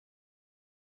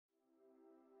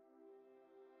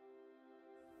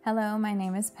Hello, my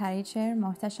name is Pari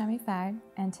Matt,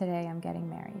 and today I'm getting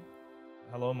married.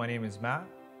 Hello, my name is Matt,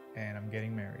 and I'm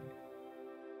getting married.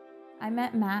 I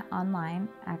met Matt online,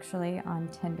 actually on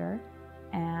Tinder,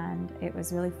 and it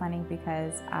was really funny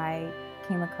because I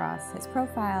came across his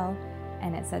profile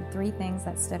and it said 3 things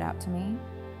that stood out to me.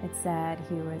 It said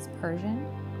he was Persian,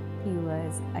 he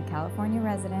was a California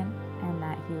resident, and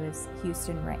that he was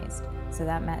Houston raised. So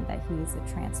that meant that he's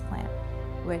a transplant,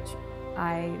 which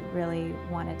I really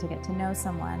wanted to get to know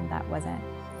someone that wasn't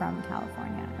from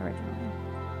California originally.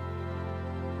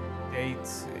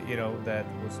 Dates, that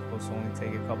was supposed to only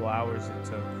take a couple hours, it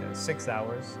took 6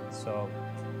 hours. So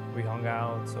we hung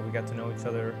out, so we got to know each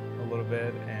other a little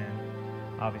bit. And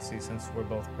obviously, since we're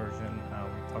both Persian,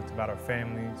 we talked about our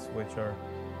families, which are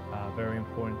very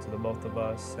important to the both of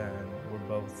us. And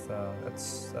we're both,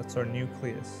 that's our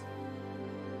nucleus.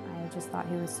 I just thought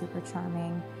he was super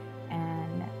charming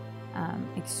and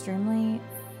extremely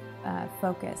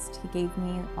focused. He gave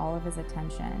me all of his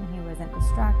attention. He wasn't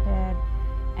distracted,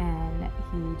 and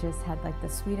he just had like the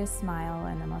sweetest smile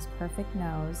and the most perfect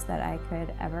nose that I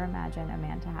could ever imagine a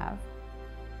man to have.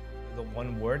 The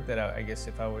one word that I guess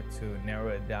if I were to narrow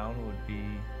it down would be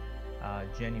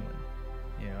genuine.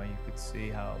 You could see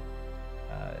how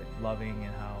loving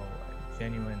and how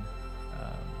genuine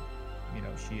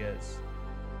she is.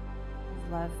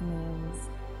 Love means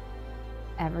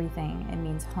everything. It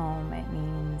means home, it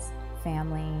means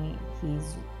family.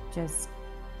 He's just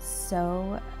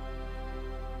so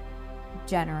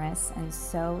generous and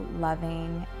so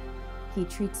loving. He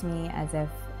treats me as if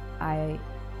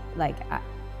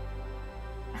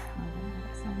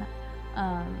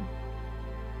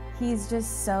he's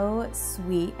just so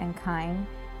sweet and kind.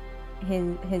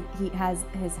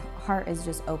 His heart is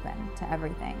just open to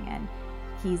everything, and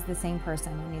he's the same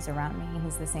person when he's around me.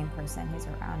 He's the same person he's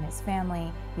around his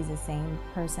family. He's the same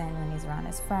person when he's around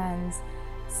his friends.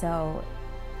 So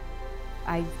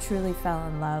I truly fell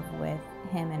in love with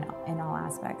him in all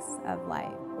aspects of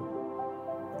life.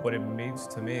 What it means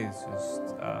to me is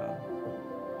just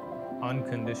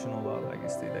unconditional love, I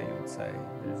guess that you would say.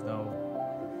 There's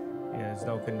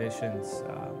no conditions.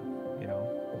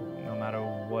 No matter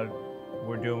what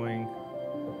we're doing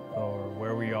or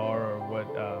where we are or what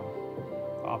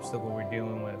obstacle we're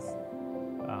dealing with,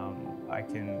 I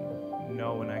can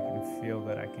know and I can feel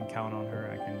that I can count on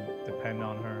her, I can depend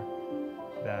on her,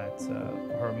 that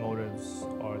her motives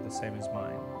are the same as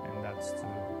mine, and that's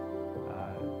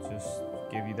to just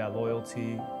give you that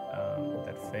loyalty,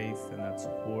 that faith, and that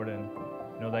support, and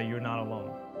know that you're not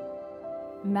alone.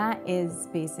 Matt is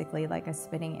basically like a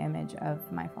spitting image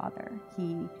of my father.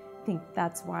 I think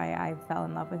that's why I fell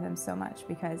in love with him so much,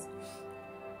 because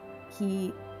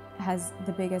he has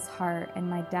the biggest heart, and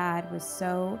my dad was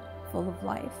so full of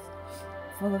life,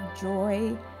 full of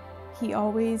joy. He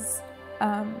always,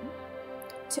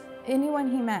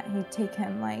 anyone he met, he'd take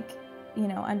him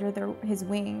under his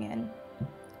wing, and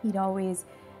he'd always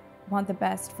want the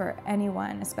best for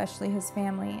anyone, especially his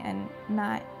family. And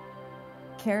Matt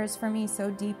cares for me so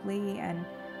deeply, and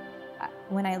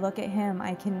when I look at him,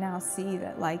 I can now see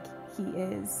that he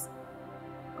is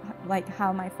like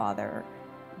how my father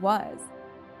was.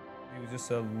 He was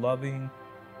just a loving,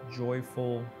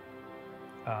 joyful,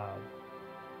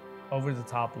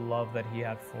 over-the-top love that he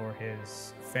had for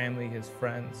his family, his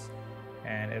friends,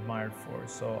 and admired for.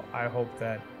 So I hope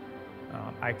that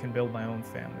I can build my own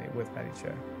family with Pari,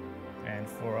 and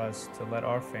for us to let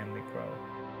our family grow.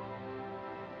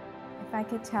 If I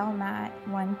could tell Matt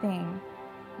one thing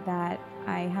that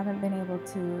I haven't been able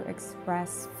to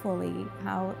express fully,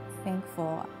 how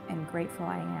thankful and grateful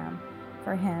I am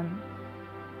for him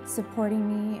supporting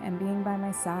me and being by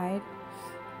my side,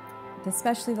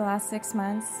 especially the last 6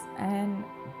 months, and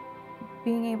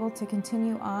being able to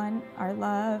continue on our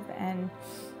love and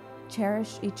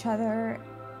cherish each other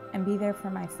and be there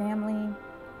for my family,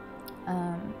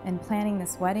 and planning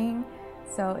this wedding.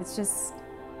 So it's just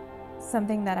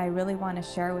something that I really want to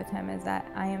share with him, is that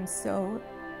I am so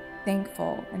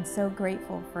thankful and so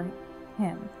grateful for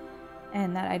him,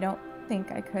 and that I don't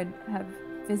think I could have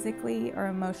physically or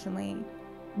emotionally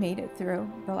made it through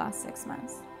the last 6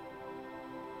 months.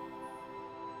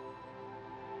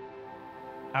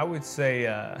 I would say,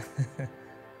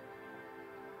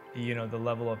 the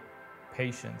level of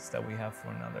patience that we have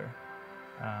for another,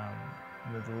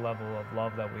 the level of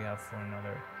love that we have for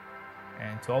another,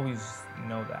 and to always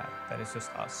know that it's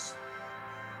just us,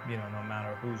 no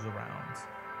matter who's around,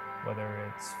 whether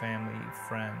it's family,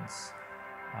 friends,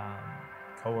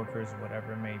 coworkers,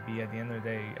 whatever it may be. At the end of the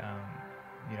day,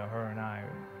 her and I,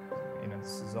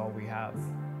 this is all we have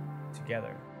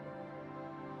together.